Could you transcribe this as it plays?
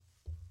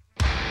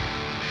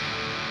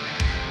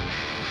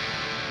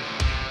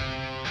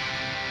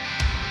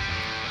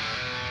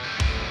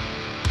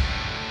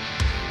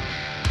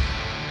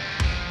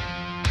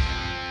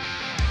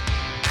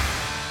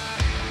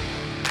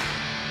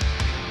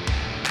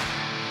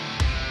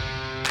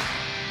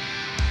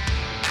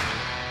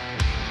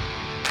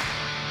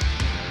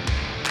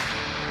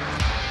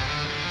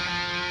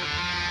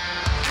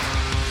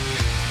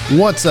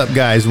What's up,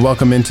 guys?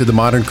 Welcome into the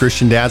Modern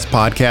Christian Dads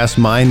podcast.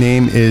 My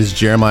name is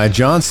Jeremiah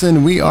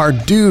Johnson. We are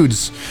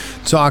dudes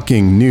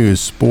talking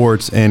news,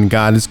 sports, and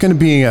God. It's going to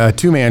be a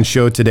two-man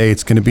show today.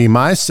 It's going to be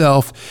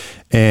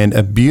myself and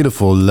a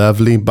beautiful,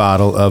 lovely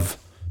bottle of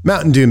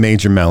Mountain Dew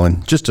Major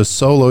Melon. Just a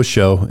solo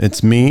show.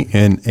 It's me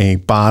and a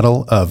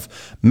bottle of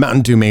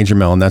Mountain Dew Major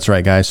Melon. That's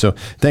right, guys. So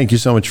thank you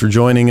so much for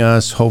joining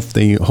us.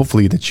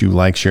 Hopefully that you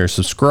like, share,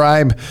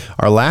 subscribe.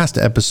 Our last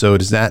episode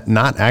is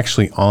not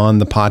actually on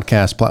the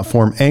podcast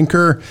platform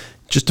Anchor,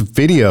 just a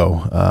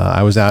video.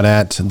 I was out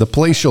at the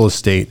Palatial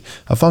Estate,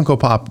 a Funko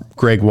Pop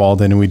Greg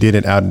Walden, and we did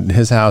it out at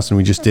his house, and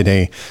we just did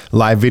a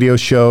live video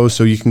show.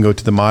 So you can go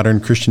to the Modern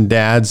Christian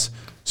Dudes.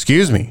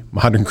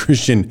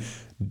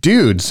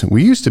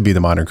 We used to be the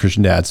Modern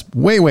Christian Dads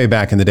way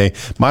back in the day.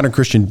 Modern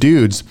Christian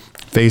Dudes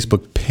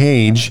Facebook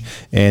page,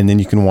 and then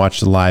you can watch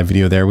the live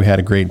video there. We had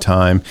a great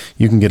time.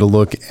 You can get a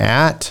look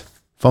at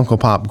Funko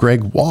Pop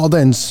Greg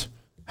Walden's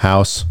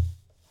house.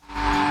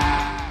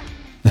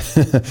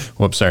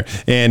 Whoops, sorry.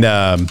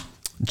 And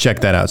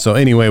check that out. So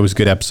anyway, it was a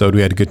good episode.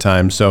 We had a good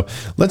time. So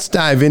let's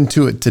dive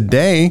into it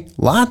today.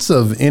 Lots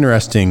of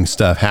interesting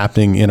stuff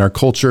happening in our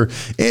culture,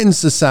 in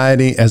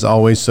society, as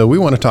always. So we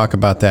want to talk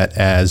about that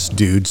as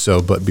dudes.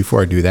 So, but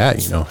before I do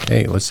that,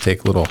 hey, let's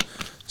take a little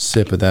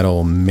sip of that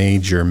old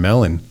Major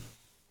Melon.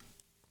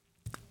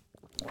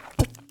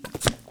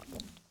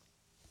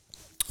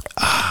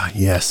 Ah,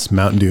 yes,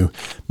 Mountain Dew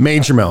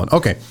Major Melon.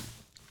 Okay.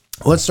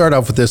 Let's start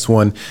off with this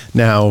one.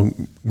 Now,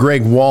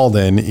 Greg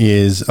Walden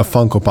is a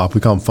Funko Pop. We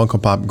call him Funko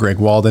Pop Greg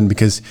Walden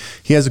because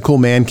he has a cool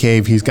man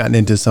cave. He's gotten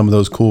into some of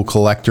those cool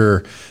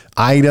collector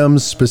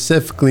items,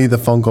 specifically the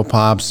Funko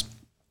Pops.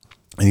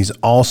 And he's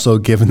also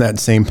given that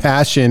same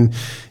passion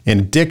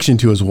and addiction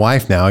to his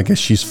wife now. I guess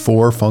she's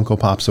 4 Funko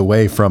Pops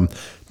away from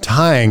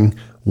tying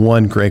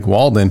one Greg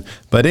Walden.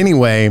 But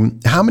anyway,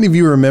 how many of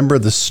you remember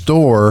the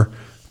store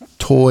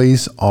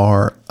Toys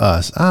R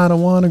Us? I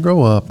don't want to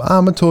grow up.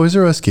 I'm a Toys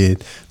R Us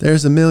kid.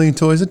 There's a million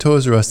toys at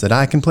Toys R Us that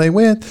I can play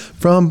with,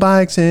 from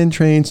bikes and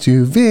trains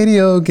to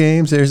video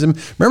games.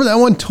 Remember that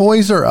one,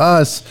 Toys R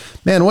Us?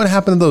 Man, what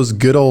happened to those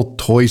good old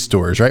toy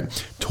stores, right?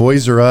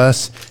 Toys R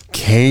Us,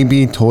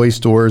 KB toy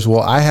stores.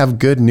 Well, I have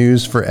good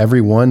news for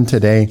everyone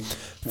today.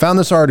 Found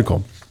this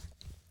article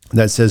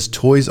that says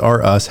Toys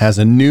R Us has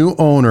a new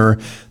owner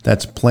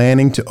that's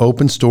planning to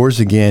open stores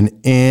again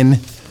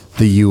in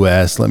the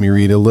U.S. Let me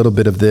read a little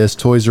bit of this.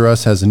 Toys R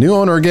Us has a new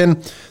owner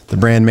again. The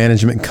brand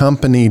management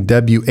company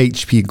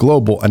WHP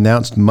Global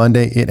announced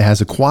Monday it has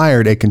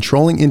acquired a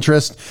controlling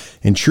interest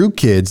in True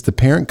Kids, the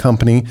parent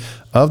company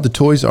of the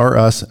Toys R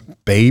Us,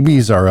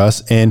 Babies R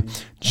Us, and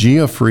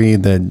Geoffrey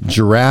the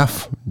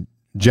Giraffe.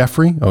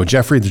 Geoffrey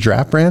the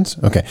Giraffe brands.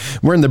 Okay.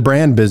 We're in the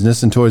brand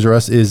business, and Toys R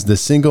Us is the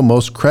single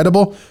most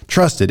credible,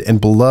 trusted, and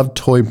beloved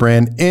toy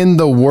brand in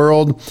the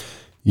world.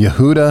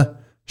 Yehuda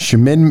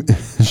Schmidman,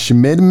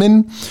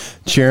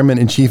 chairman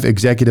and chief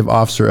executive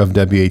officer of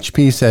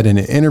WHP, said in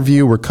an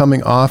interview, "We're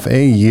coming off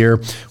a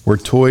year where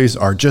toys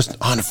are just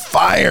on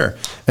fire."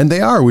 And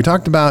they are. We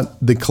talked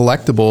about the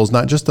collectibles,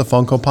 not just the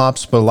Funko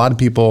Pops, but a lot of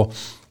people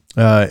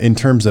in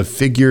terms of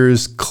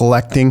figures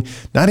collecting,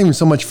 not even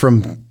so much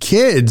from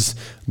kids,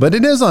 but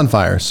it is on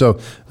fire. So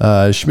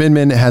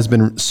Schmidman has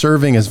been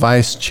serving as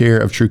vice chair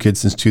of True Kids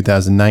since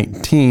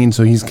 2019.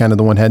 So he's kind of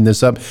the one heading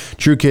this up.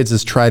 True Kids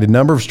has tried a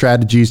number of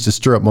strategies to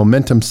stir up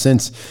momentum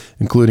since,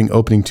 including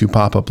opening 2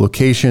 pop-up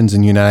locations in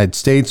the United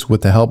States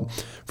with the help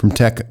from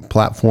tech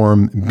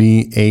platform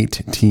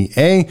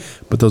B8TA,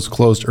 but those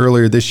closed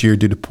earlier this year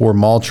due to poor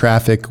mall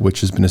traffic, which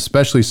has been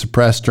especially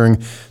suppressed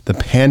during the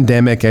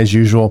pandemic as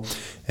usual.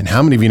 And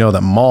how many of you know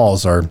that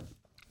malls are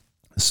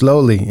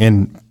slowly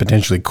and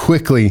potentially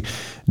quickly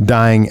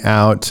dying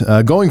out?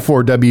 Going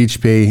forward,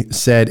 WHP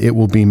said it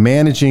will be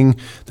managing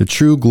the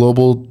True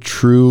Global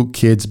True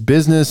Kids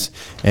business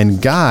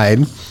and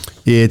guide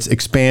its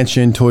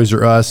expansion, Toys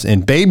R Us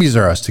and Babies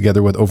R Us,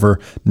 together with over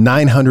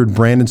 900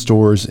 branded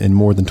stores in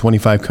more than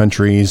 25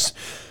 countries,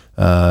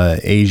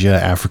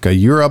 Asia, Africa,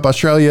 Europe,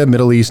 Australia,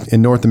 Middle East,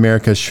 and North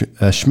America.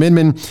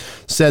 Schmidman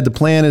said the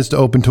plan is to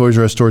open Toys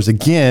R Us stores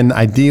again,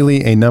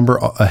 ideally a number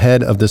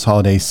ahead of this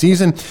holiday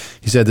season.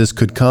 He said this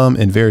could come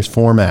in various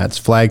formats: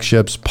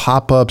 flagships,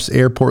 pop-ups,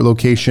 airport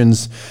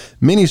locations,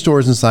 mini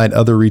stores inside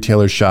other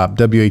retailers' shop.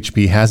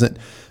 WHP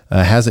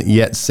hasn't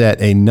yet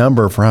set a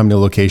number for how many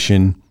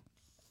locations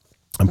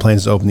and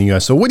plans to open in the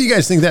U.S. So what do you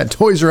guys think of that?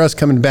 Toys R Us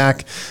coming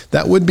back?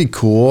 That would be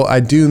cool.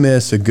 I do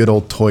miss a good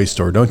old toy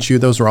store, don't you?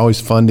 Those were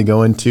always fun to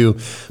go into.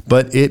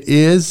 But it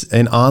is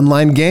an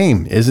online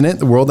game, isn't it?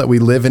 The world that we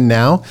live in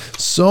now.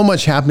 So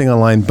much happening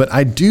online. But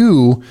I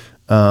do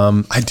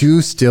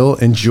still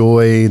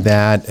enjoy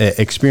that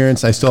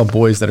experience. I still have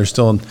boys that are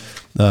still,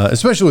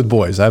 especially with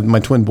boys. I have my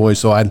twin boys,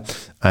 so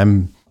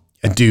I'm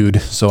a dude,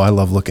 so I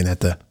love looking at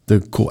the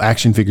cool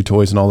action figure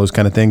toys and all those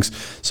kind of things.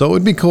 So it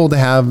would be cool to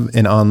have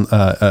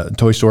a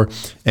toy store.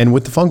 And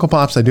with the Funko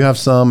Pops, I do have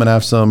some, and I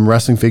have some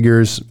wrestling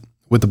figures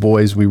with the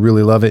boys. We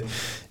really love it.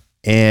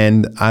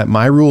 And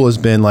my rule has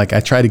been like, I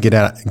try to get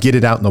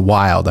it out in the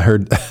wild. I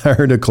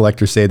heard a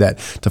collector say that,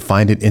 to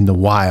find it in the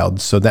wild.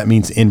 So that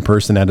means in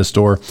person at a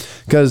store,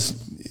 because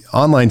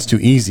online's too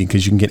easy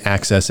because you can get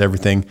access to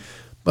everything.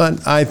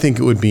 But I think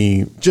it would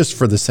be, just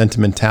for the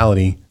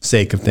sentimentality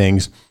sake of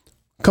things,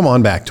 come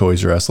on back,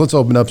 Toys R Us. Let's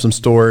open up some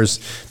stores.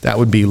 That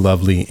would be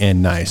lovely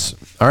and nice.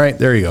 All right,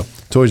 there you go.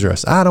 Toys R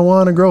Us. I don't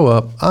want to grow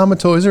up. I'm a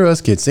Toys R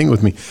Us kid. Sing it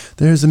with me.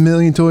 There's a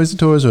million toys at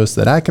Toys R Us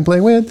that I can play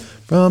with,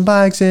 from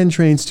bikes and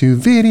trains to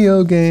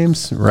video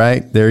games.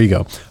 Right, there you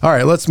go. All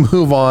right, let's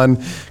move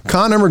on.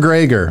 Conor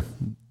McGregor,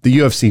 the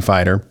UFC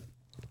fighter,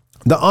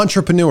 the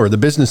entrepreneur, the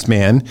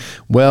businessman.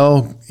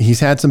 Well, he's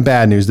had some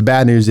bad news. The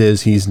bad news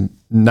is he's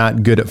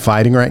not good at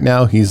fighting right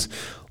now. He's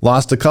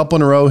lost a couple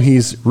in a row.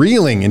 He's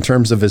reeling in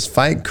terms of his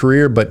fight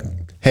career, but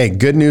hey,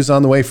 good news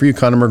on the way for you,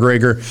 Conor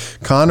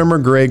McGregor. Conor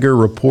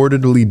McGregor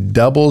reportedly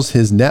doubles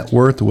his net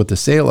worth with the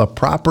sale of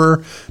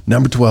proper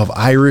number 12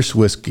 Irish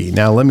whiskey.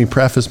 Now, let me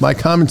preface my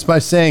comments by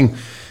saying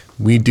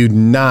we do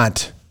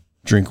not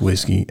drink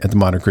whiskey at the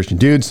Modern Christian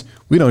Dudes.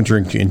 We don't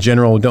drink in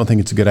general. Don't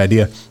think it's a good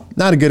idea.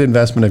 Not a good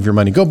investment of your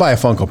money. Go buy a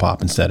Funko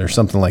Pop instead or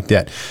something like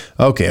that.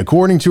 Okay,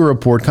 according to a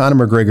report,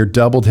 Conor McGregor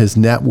doubled his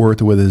net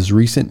worth with his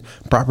recent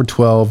Proper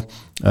 12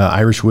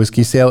 Irish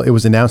whiskey sale. It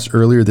was announced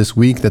earlier this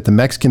week that the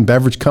Mexican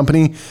beverage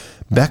company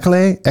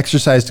Becle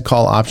exercised a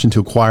call option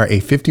to acquire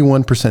a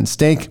 51%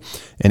 stake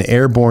in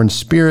Airborne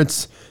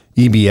Spirits,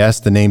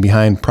 EBS, the name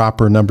behind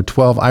Proper number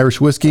 12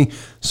 Irish whiskey.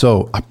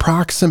 So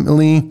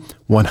approximately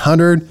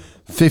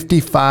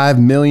 155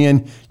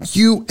 million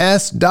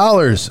US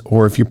dollars,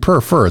 or if you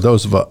prefer,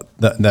 those of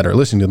that are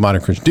listening to the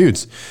Modern Christian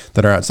Dudes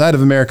that are outside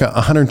of America,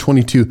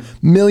 122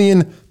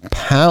 million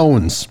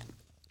pounds.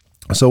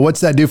 So what's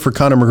that do for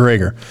Conor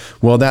McGregor?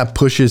 Well, that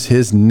pushes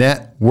his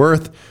net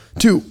worth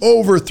to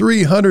over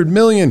 300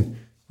 million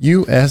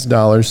US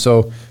dollars.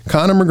 So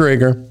Conor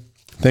McGregor,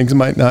 things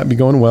might not be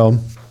going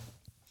well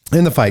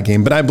in the fight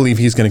game, but I believe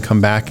he's going to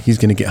come back. He's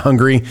going to get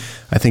hungry.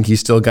 I think he's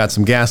still got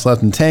some gas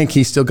left in the tank.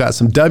 He's still got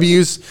some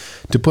W's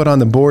to put on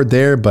the board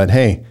there. But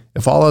hey,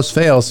 if all else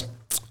fails,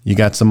 you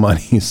got some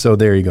money. So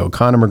there you go.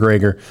 Conor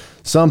McGregor,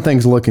 some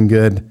things looking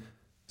good,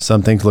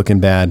 some things looking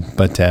bad.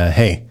 But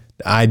hey,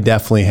 I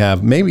definitely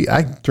have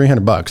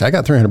 $300. I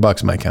got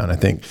 $300 in my account, I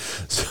think.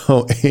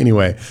 So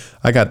anyway,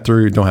 don't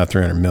have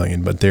 300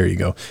 million, but there you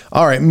go.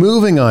 All right,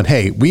 moving on.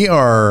 Hey,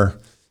 we're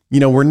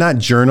not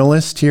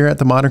journalists here at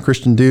the Modern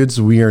Christian Dudes.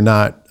 We are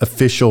not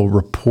official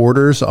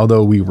reporters,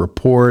 although we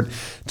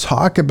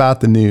talk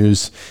about the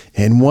news.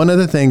 And one of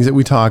the things that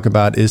we talk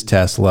about is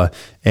Tesla.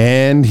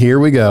 And here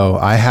we go.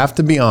 I have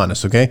to be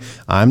honest, okay?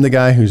 I'm the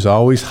guy who's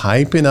always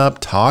hyping up,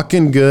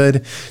 talking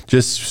good,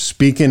 just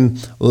speaking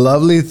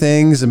lovely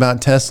things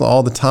about Tesla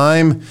all the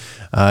time.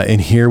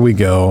 And here we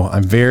go.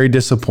 I'm very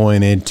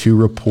disappointed to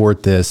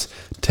report this.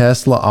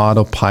 Tesla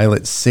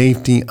Autopilot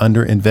safety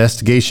under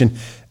investigation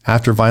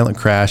after violent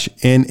crash,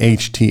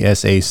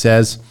 NHTSA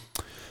says.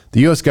 The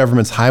U.S.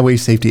 government's Highway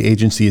Safety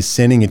Agency is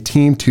sending a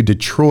team to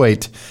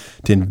Detroit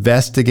to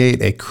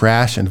investigate a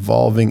crash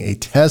involving a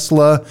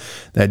Tesla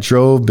that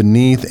drove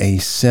beneath a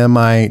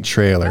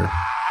semi-trailer.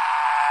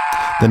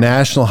 The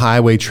National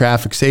Highway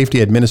Traffic Safety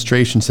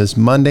Administration says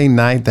Monday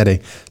night that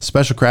a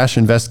special crash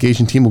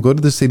investigation team will go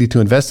to the city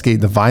to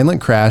investigate the violent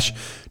crash.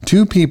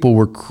 2 people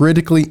were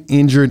critically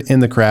injured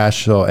in the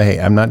crash. So, hey,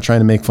 I'm not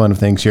trying to make fun of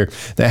things here.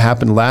 That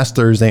happened last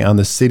Thursday on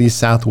the city's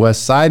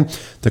southwest side.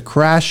 The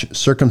crash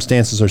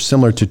circumstances are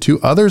similar to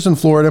 2 others in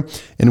Florida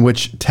in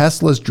which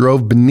Teslas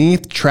drove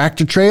beneath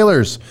tractor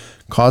trailers,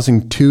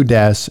 causing 2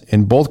 deaths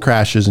in both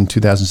crashes in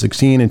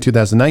 2016 and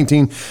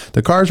 2019.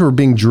 The cars were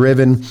being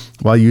driven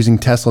while using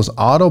Tesla's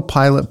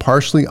Autopilot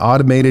partially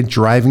automated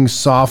driving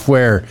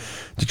software.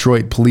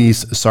 Detroit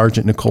Police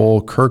Sergeant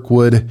Nicole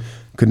Kirkwood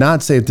could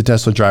not say if the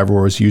Tesla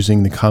driver was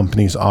using the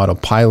company's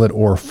Autopilot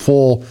or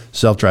full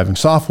self-driving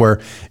software.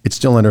 It's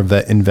still under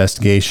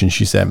investigation,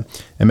 she said.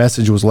 A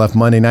message was left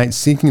Monday night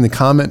seeking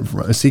comment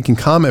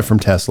from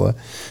Tesla.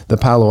 The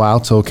Palo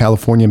Alto,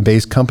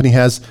 California-based company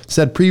has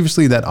said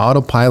previously that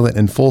Autopilot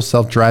and full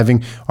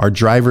self-driving are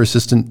driver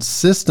assistant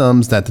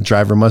systems that the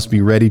driver must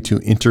be ready to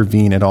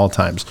intervene at all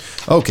times.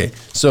 Okay,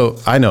 so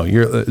I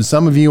know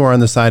some of you are on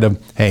the side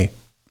of, hey,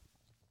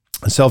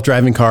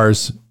 self-driving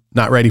cars,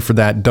 not ready for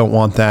that, don't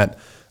want that.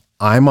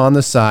 I'm on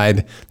the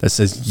side that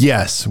says,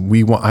 yes,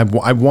 I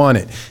want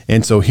it.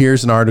 And so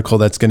here's an article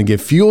that's going to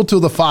give fuel to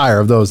the fire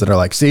of those that are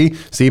like, see,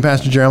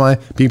 Pastor Jeremiah,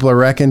 people are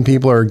wrecking,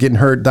 people are getting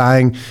hurt,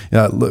 dying.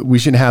 We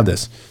shouldn't have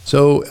this.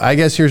 So I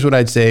guess here's what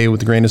I'd say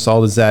with a grain of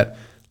salt is that,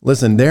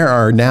 listen, there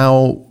are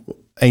now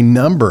a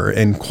number,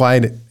 and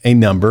quite a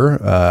number.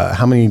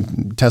 How many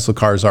Tesla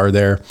cars are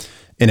there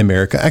in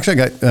America?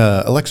 Actually, I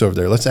got Alexa over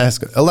there. Let's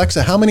ask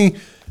Alexa, how many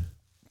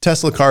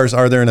Tesla cars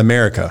are there in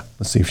America?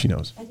 Let's see if she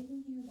knows. I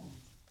didn't hear that.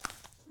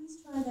 Please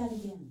try that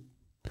again.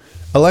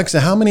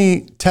 Alexa, how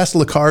many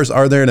Tesla cars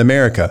are there in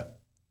America?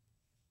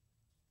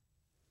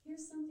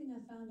 Here's something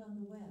I found on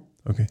the web.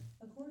 Okay.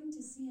 According to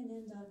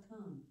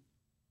CNN.com,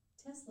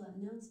 Tesla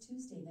announced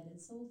Tuesday that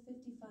it sold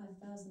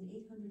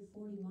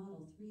 55,840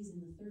 Model 3s in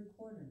the third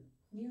quarter,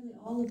 nearly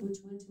all of which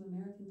went to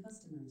American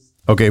customers.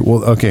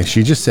 Okay.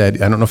 She just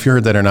said, I don't know if you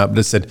heard that or not, but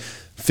it said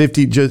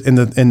 50 just in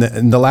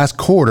the last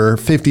quarter,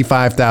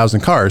 55,000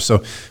 cars.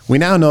 So we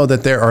now know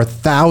that there are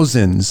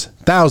thousands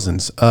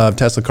of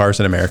Tesla cars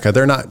in America.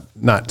 They're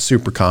not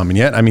super common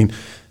yet. I mean,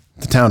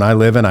 the town I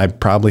live in, I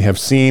probably have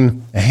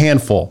seen a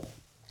handful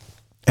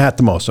at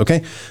the most.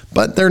 Okay.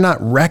 But they're not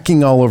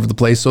wrecking all over the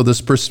place. So this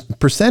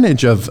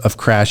percentage of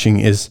crashing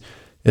is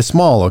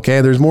small. Okay.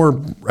 There's more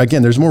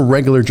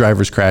regular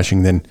drivers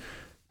crashing than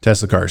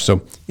Tesla cars.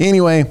 So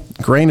anyway,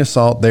 grain of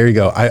salt. There you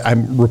go.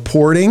 I'm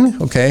reporting.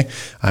 Okay.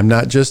 I'm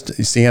not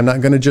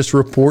going to just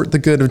report the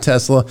good of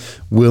Tesla,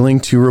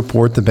 willing to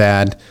report the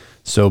bad.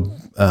 So,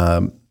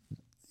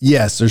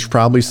 yes, there's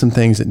probably some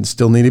things that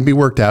still need to be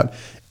worked out.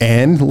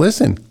 And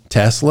listen,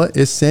 Tesla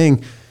is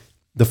saying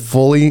the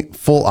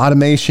full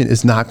automation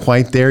is not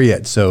quite there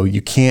yet. So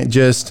you can't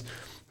just,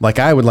 like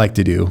I would like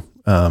to do.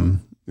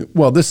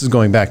 Well, this is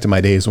going back to my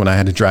days when I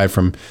had to drive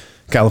from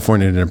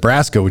California to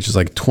Nebraska, which is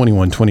like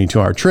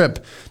 22 hour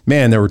trip.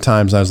 Man, there were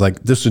times I was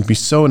like, this would be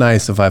so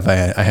nice if I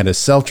had a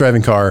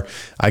self-driving car.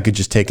 I could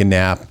just take a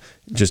nap,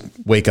 just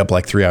wake up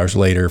like 3 hours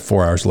later,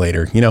 4 hours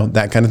later,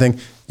 that kind of thing.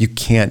 You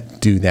can't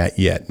do that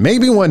yet.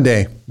 Maybe one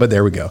day, but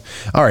there we go.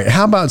 All right.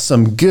 How about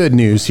some good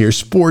news here?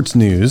 Sports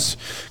news,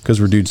 because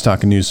we're dudes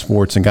talking news,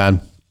 sports, and God,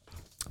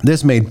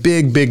 this made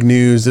big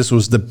news. This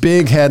was the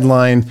big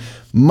headline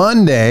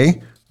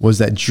Monday, was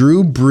that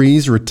Drew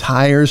Brees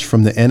retires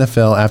from the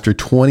NFL after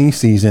 20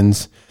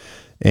 seasons,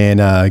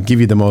 and give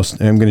you I'm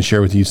going to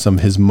share with you some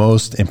of his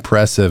most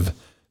impressive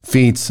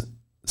feats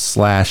 /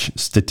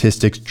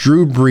 statistics.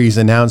 Drew Brees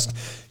announced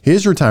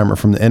his retirement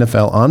from the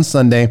NFL on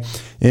Sunday,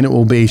 and it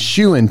will be a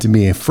shoo-in to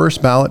be a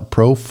first ballot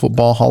Pro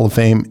Football Hall of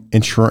Fame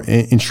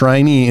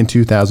enshrinee in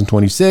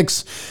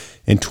 2026.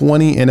 In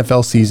 20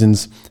 NFL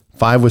seasons,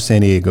 5 with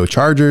San Diego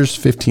Chargers,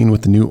 15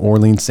 with the New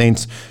Orleans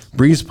Saints,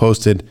 Brees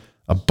posted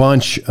a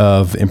bunch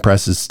of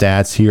impressive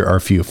stats. Here are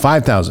a few.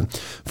 5,000.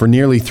 For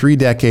nearly 3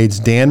 decades,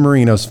 Dan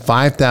Marino's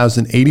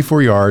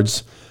 5,084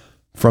 yards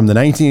from the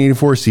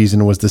 1984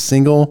 season was the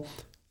single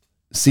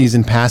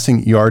season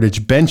passing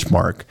yardage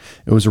benchmark.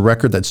 It was a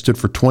record that stood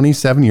for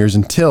 27 years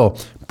until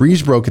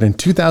Brees broke it in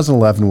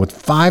 2011 with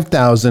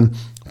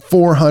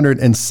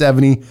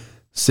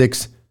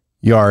 5,476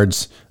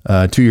 yards.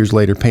 2 years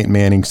later, Peyton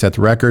Manning set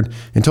the record.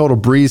 In total,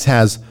 Brees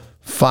has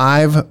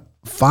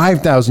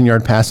 5,000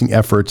 yard passing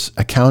efforts,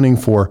 accounting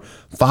for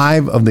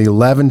 5 of the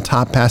 11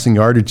 top passing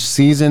yardage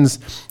seasons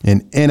in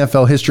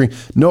NFL history.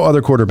 No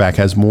other quarterback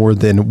has more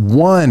than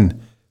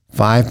one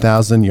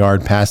 5,000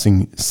 yard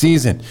passing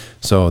season.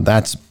 So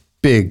that's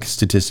big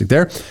statistic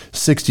there.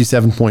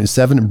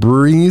 67.7.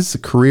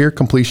 Brees' career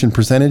completion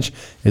percentage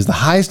is the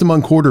highest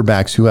among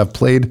quarterbacks who have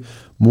played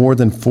more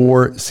than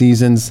 4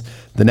 seasons.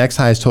 The next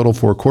highest total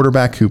for a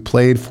quarterback who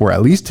played for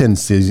at least 10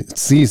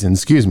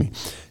 seasons,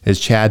 is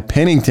Chad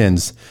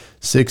Pennington's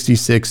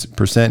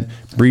 66%.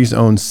 Brees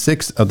owns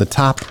 6 of the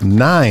top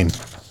 9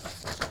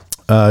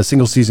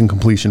 single season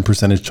completion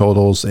percentage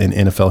totals in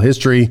NFL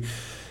history.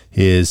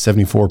 His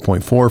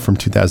 74.4 from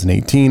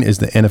 2018 is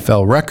the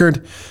NFL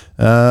record.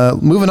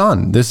 Moving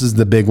on. This is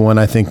the big one.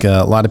 I think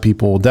a lot of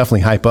people will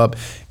definitely hype up.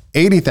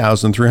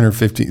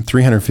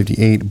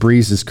 358.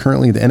 Brees is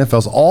currently the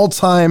NFL's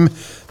all-time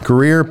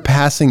career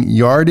passing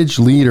yardage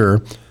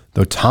leader,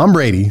 though Tom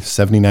Brady,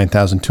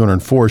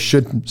 79,204,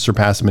 should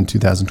surpass him in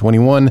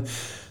 2021.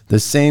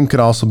 The same could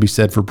also be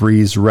said for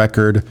Brees'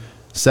 record,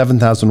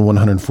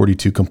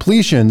 7,142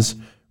 completions.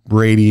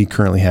 Brady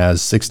currently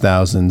has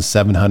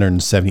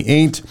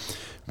 6,778.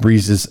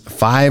 Brees'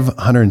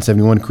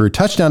 571 career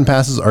touchdown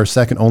passes are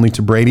second only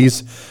to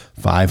Brady's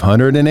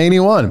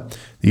 581.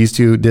 These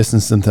two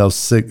distance themselves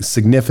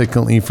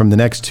significantly from the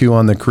next two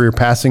on the career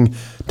passing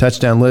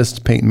touchdown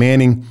list. Peyton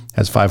Manning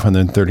has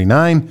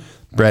 539.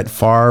 Brett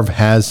Favre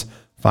has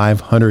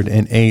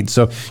 508.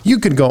 So you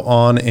could go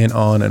on and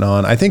on and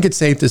on. I think it's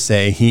safe to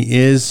say he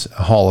is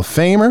a Hall of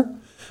Famer.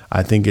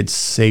 I think it's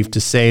safe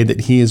to say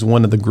that he is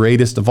one of the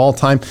greatest of all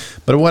time.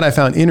 But what I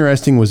found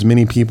interesting was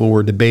many people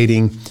were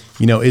debating,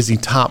 is he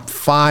top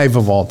 5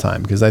 of all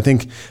time? Because I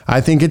think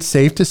it's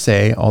safe to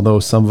say,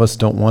 although some of us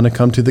don't want to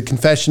come to the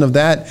confession of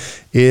that,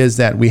 is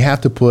that we have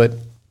to put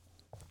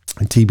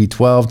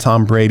TB12,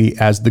 Tom Brady,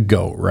 as the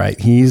GOAT, right?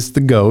 He's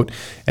the GOAT.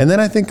 And then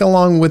I think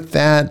along with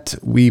that,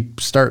 we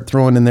start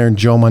throwing in there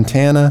Joe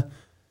Montana,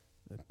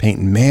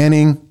 Peyton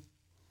Manning.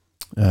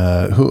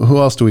 Who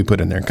else do we put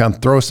in there? Kind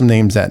of throw some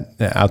names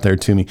out there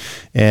to me.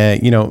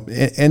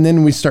 And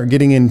then we start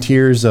getting in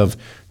tiers of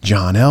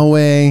John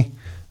Elway,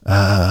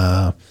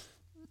 and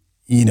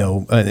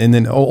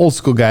then old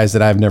school guys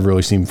that I've never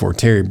really seen before,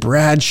 Terry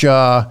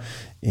Bradshaw,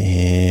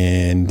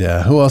 and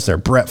who else there?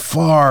 Brett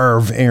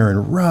Favre,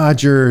 Aaron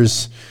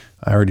Rodgers.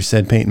 I already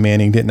said Peyton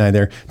Manning, didn't I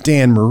there?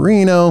 Dan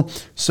Marino.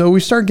 So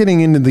we start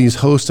getting into these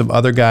hosts of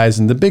other guys,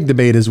 and the big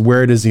debate is,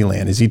 where does he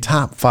land? Is he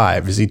top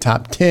 5? Is he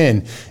top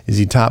 10? Is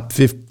he top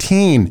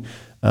 15?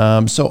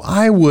 So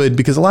I would,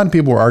 because a lot of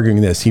people were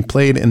arguing this, he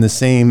played in the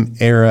same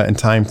era and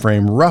time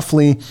frame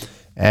roughly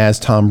as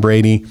Tom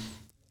Brady.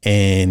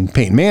 and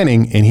Peyton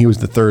Manning, and he was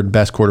the third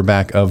best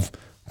quarterback of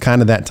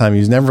kind of that time. He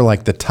was never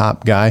like the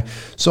top guy.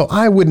 So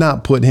I would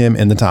not put him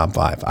in the top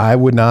 5. I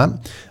would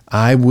not.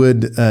 I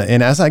would,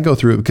 and as I go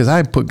through it, because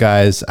I put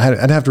guys,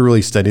 I'd have to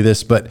really study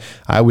this, but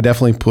I would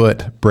definitely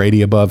put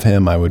Brady above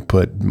him. I would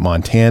put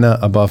Montana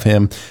above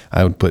him.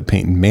 I would put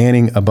Peyton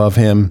Manning above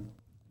him.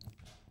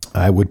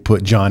 I would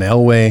put John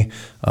Elway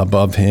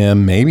above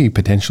him, maybe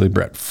potentially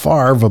Brett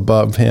Favre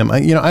above him.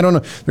 I don't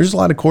know. There's a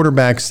lot of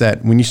quarterbacks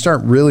that when you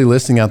start really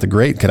listing out the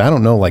great, because I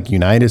don't know, like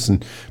Unitas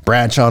and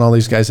Bradshaw and all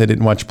these guys I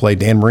didn't watch play,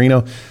 Dan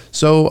Marino.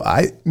 So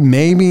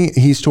maybe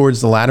he's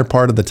towards the latter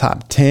part of the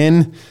top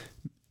 10,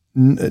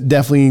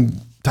 definitely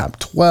top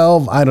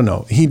 12. I don't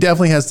know. He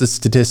definitely has the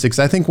statistics.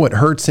 I think what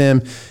hurts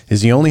him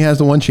is he only has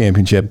the one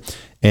championship.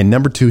 And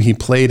number 2, he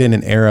played in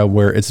an era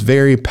where it's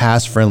very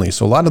pass friendly.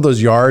 So a lot of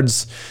those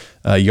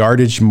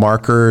yardage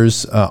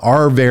markers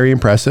are very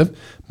impressive,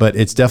 but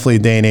it's definitely a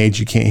day and age.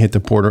 You can't hit the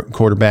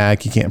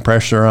quarterback. You can't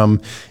pressure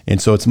them.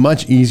 And so it's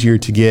much easier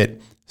to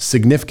get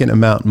significant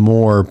amount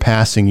more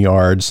passing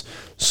yards.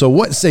 So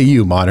what say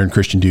you, modern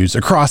Christian dudes,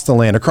 across the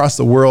land, across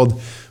the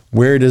world?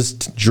 Where does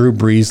Drew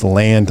Brees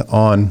land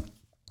on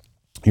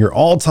your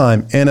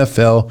all-time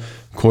NFL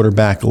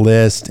quarterback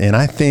list? And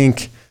I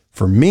think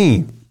for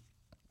me,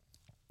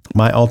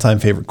 my all-time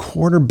favorite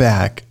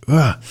quarterback,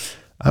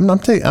 I'm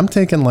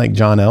taking like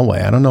John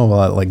Elway. I don't know,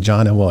 like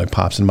John Elway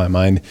pops in my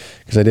mind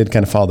because I did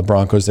kind of follow the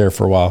Broncos there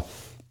for a while.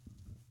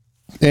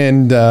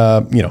 And,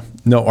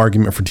 no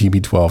argument for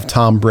TB12.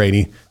 Tom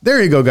Brady.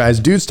 There you go, guys.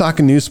 Dudes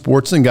talking news,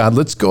 sports, and God.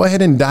 Let's go ahead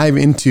and dive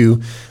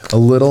into a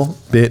little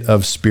bit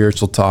of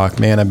spiritual talk.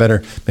 Man,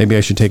 maybe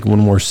I should take one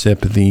more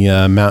sip of the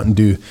Mountain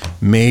Dew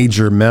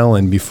Major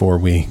Melon before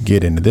we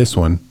get into this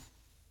one.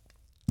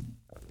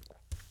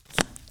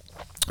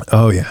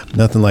 Oh, yeah.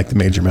 Nothing like the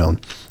Major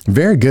Melon.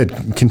 Very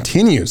good.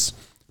 Continues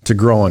to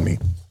grow on me.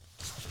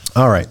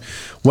 All right.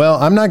 Well,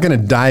 I'm not going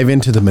to dive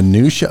into the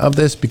minutia of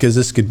this because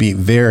this could be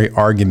very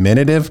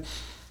argumentative,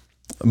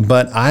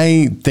 but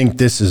I think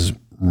this is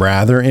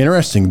rather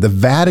interesting. The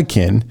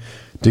Vatican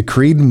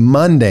decreed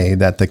Monday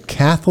that the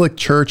Catholic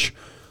Church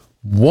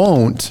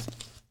won't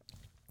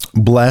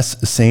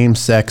bless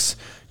same-sex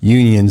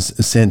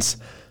unions since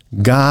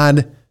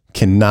God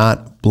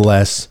cannot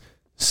bless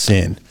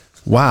sin.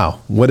 Wow,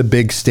 what a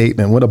big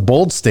statement. What a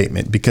bold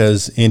statement,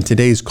 because in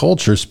today's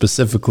culture,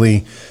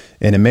 specifically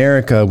in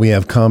America, we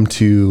have come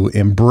to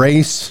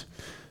embrace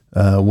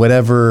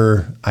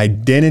whatever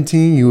identity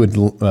you would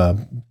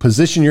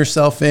position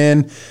yourself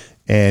in.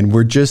 And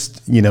we're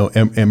just,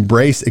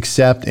 embrace,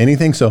 accept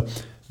anything. So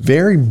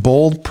very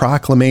bold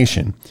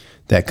proclamation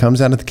that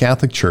comes out of the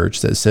Catholic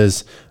Church that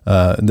says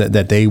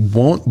that they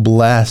won't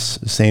bless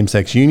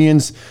same-sex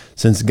unions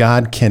since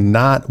God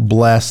cannot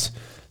bless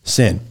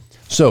sin.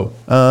 So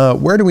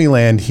where do we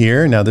land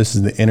here? Now, this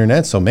is the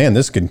internet. So, man,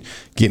 this could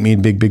get me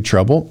in big, big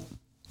trouble.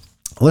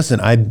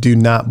 Listen, I do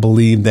not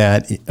believe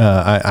that.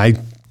 I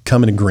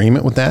come in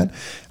agreement with that.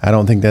 I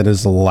don't think that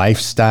is a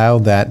lifestyle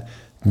that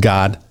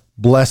God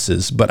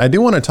blesses. But I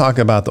do want to talk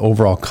about the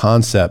overall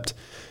concept.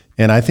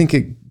 And I think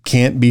it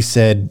can't be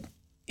said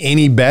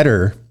any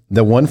better.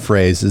 The one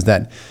phrase is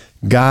that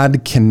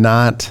God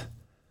cannot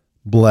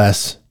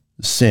bless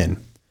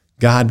sin.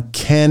 God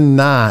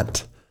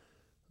cannot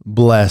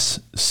bless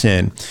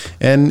sin.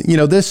 And,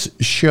 this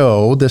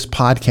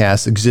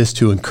podcast exists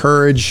to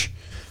encourage,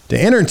 to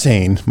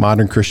entertain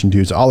modern Christian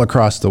dudes all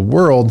across the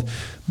world,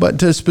 but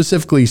to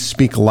specifically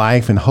speak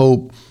life and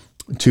hope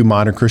to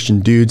modern Christian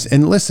dudes.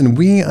 And listen,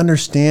 we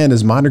understand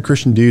as modern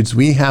Christian dudes,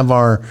 we have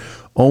our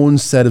own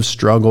set of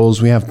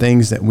struggles. We have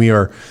things that we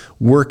are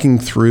working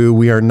through.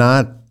 We are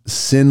not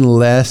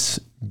sinless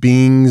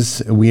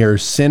beings. We are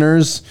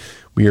sinners.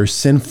 We are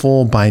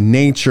sinful by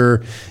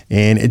nature,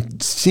 and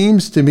it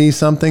seems to be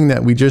something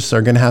that we just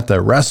are going to have to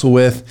wrestle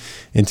with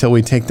until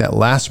we take that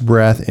last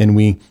breath and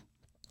we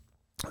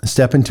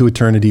step into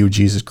eternity with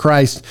Jesus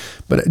Christ.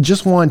 But I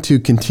just want to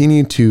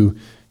continue to,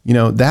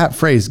 that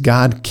phrase,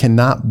 God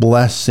cannot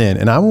bless sin.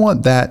 And I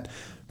want that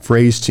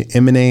phrase to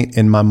emanate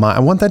in my mind.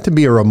 I want that to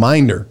be a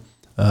reminder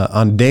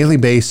on a daily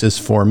basis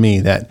for me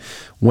that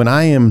when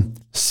I am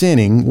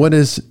sinning, what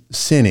is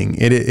sinning?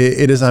 It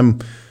is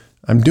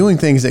I'm doing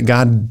things that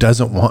God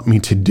doesn't want me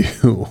to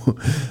do.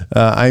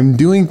 I'm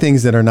doing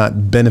things that are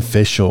not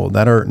beneficial,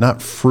 that are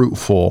not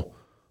fruitful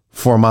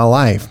for my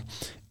life.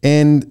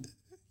 And,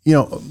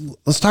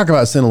 let's talk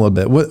about sin a little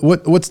bit.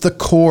 What's the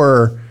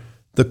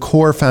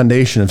core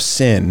foundation of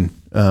sin?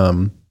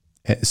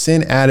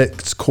 Sin at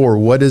its core,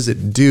 what does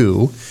it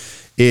do?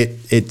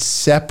 It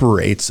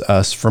separates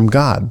us from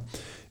God.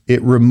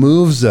 It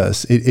removes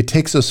us. It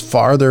takes us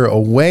farther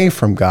away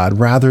from God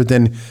rather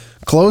than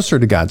closer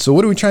to God. So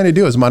what are we trying to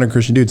do as modern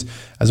Christian dudes?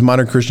 As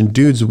modern Christian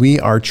dudes, we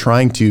are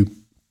trying to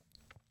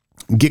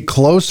get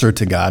closer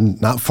to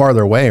God, not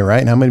farther away, right?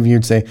 And how many of you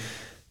would say,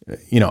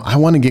 I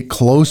want to get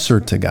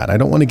closer to God. I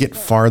don't want to get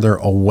farther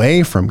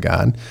away from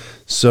God.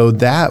 So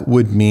that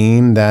would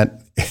mean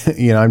that,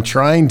 I'm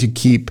trying to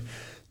keep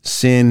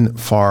sin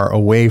far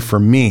away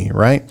from me,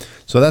 right?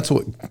 So that's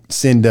what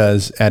sin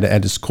does at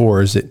its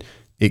core, is it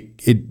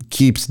it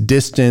keeps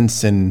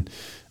distance and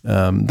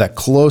that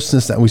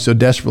closeness that we so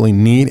desperately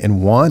need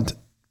and want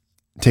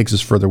takes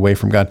us further away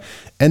from God.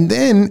 And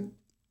then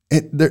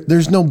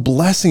there's no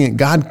blessing it.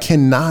 God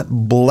cannot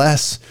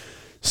bless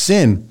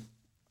sin.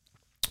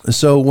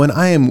 So when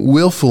I am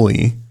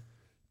willfully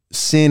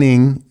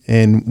sinning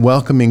and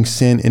welcoming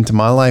sin into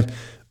my life,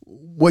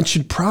 what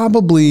should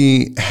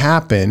probably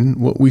happen,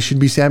 what we should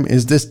be saying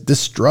is this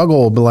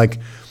struggle, but like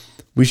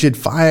we should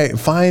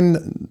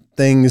find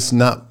things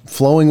not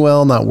flowing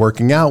well, not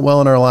working out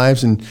well in our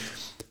lives, and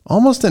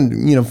almost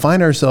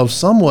find ourselves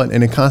somewhat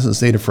in a constant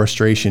state of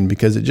frustration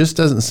because it just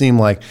doesn't seem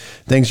like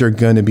things are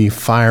going to be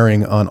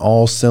firing on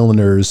all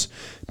cylinders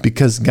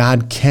because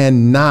God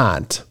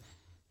cannot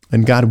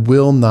and God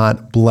will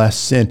not bless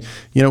sin.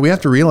 We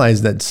have to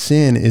realize that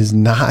sin is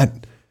not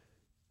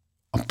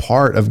a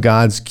part of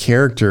God's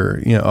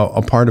character,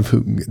 a part of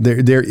who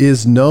there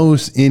is no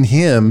in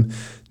him.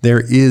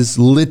 There is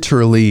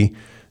literally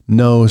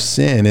no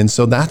sin. And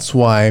so that's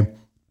why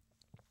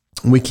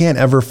we can't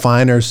ever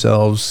find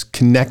ourselves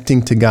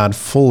connecting to God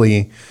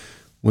fully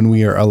when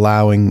we are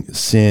allowing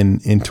sin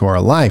into our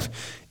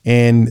life.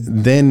 And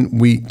then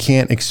we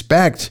can't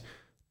expect,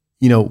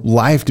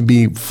 life to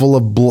be full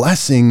of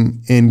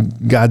blessing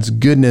and God's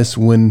goodness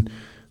when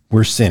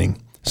we're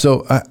sinning.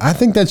 So I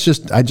think I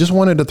just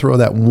wanted to throw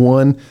that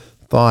one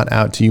thought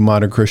out to you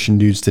modern Christian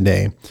dudes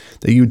today,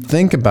 that you'd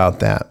think about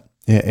that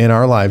in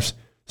our lives,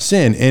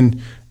 sin.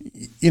 And,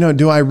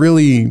 do I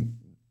really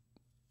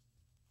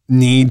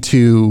need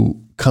to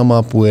come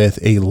up with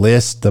a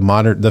list,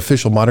 the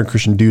official modern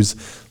Christian dudes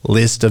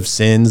list of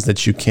sins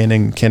that you can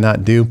and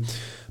cannot do?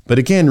 But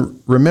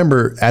again,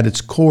 remember, at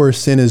its core,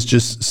 sin is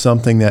just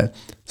something that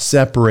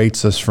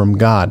separates us from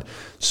God.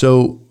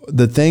 So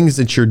the things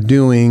that you're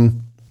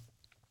doing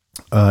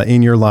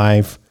in your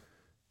life,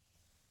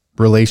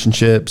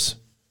 relationships,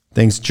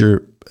 things that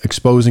you're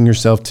exposing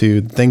yourself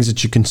to, things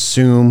that you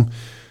consume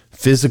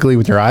physically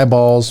with your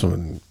eyeballs,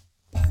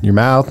 your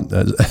mouth,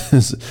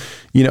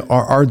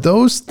 are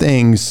those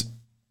things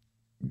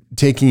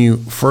taking you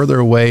further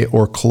away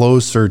or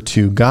closer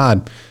to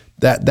God?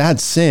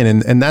 That's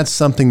sin. And that's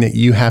something that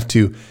you have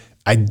to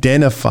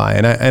identify.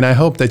 And I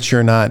hope that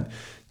you're not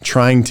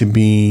trying to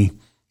be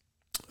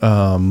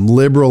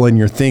liberal in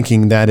your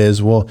thinking. That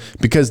is,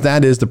 because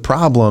that is the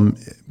problem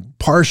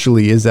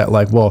partially, is that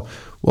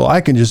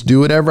I can just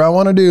do whatever I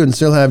want to do and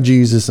still have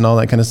Jesus and all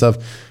that kind of stuff.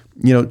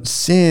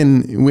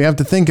 Sin, we have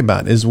to think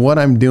about, is what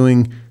I'm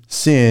doing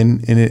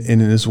sin, and it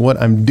is what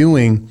I'm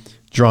doing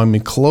drawing me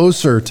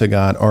closer to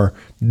God or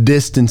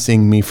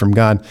distancing me from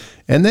God?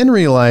 And then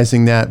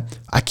realizing that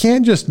I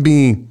can't just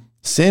be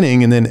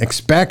sinning and then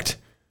expect,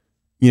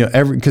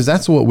 because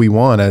that's what we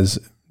want as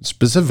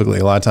specifically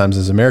a lot of times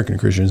as American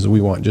Christians.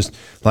 We want just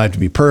life to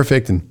be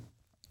perfect and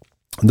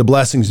the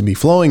blessings to be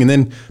flowing.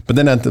 But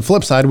then at the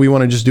flip side, we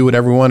want to just do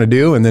whatever we want to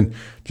do and then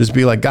just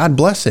be like, God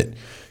bless it.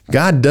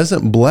 God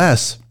doesn't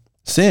bless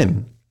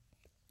sin.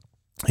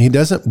 He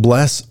doesn't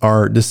bless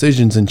our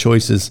decisions and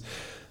choices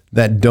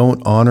that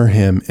don't honor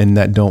him and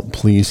that don't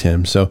please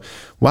him. So,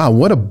 wow,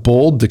 what a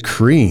bold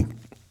decree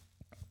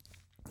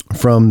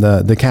from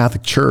the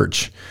Catholic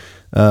Church.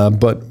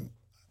 But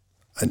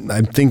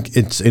I think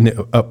it's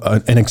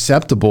an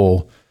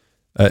acceptable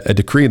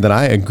decree that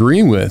I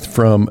agree with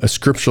from a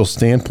scriptural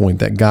standpoint,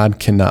 that God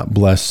cannot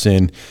bless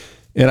sin.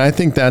 And I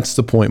think that's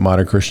the point,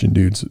 modern Christian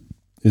dudes,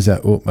 is that,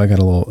 I got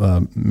a little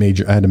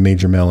I had a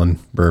major melon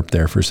burp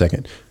there for a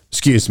second.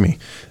 Excuse me.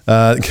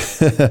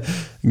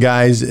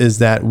 Guys, is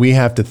that we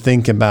have to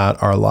think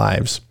about our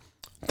lives,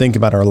 think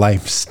about our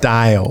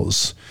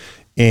lifestyles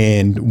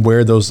and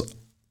where those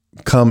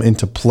come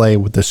into play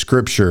with the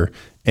scripture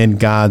and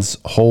God's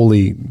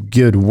holy,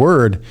 good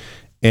word,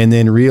 and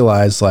then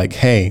realize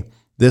hey,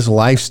 this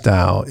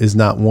lifestyle is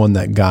not one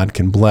that God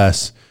can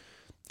bless.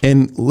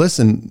 And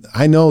listen,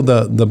 I know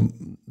the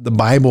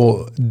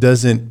Bible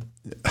doesn't,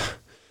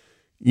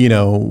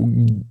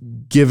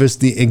 give us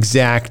the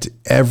exact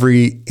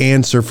every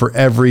answer for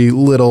every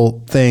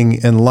little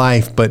thing in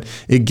life, but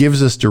it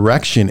gives us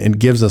direction and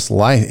gives us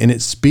life, and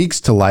it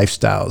speaks to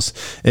lifestyles.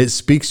 It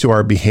speaks to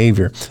our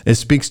behavior. It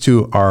speaks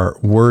to our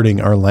wording,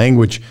 our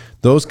language,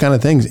 those kind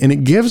of things. And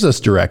it gives us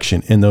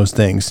direction in those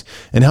things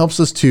and helps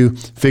us to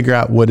figure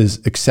out what is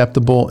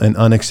acceptable and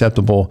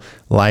unacceptable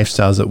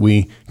lifestyles that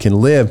we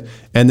can live.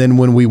 And then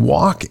when we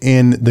walk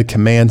in the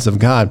commands of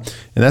God,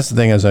 and that's the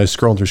thing, as I was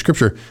scrolling through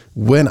scripture,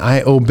 when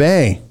I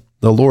obey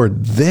the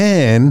Lord,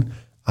 then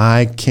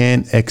I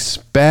can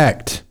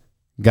expect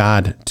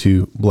God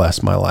to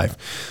bless my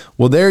life.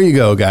 Well, there you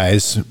go,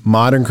 guys.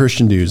 Modern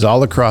Christian dudes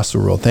all across the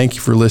world. Thank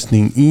you for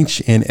listening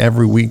each and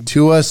every week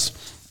to us.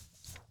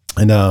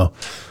 And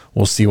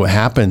we'll see what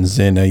happens.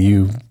 And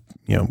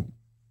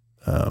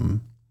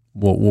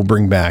we'll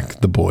bring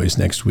back the boys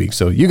next week.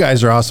 So you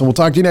guys are awesome. We'll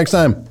talk to you next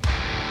time.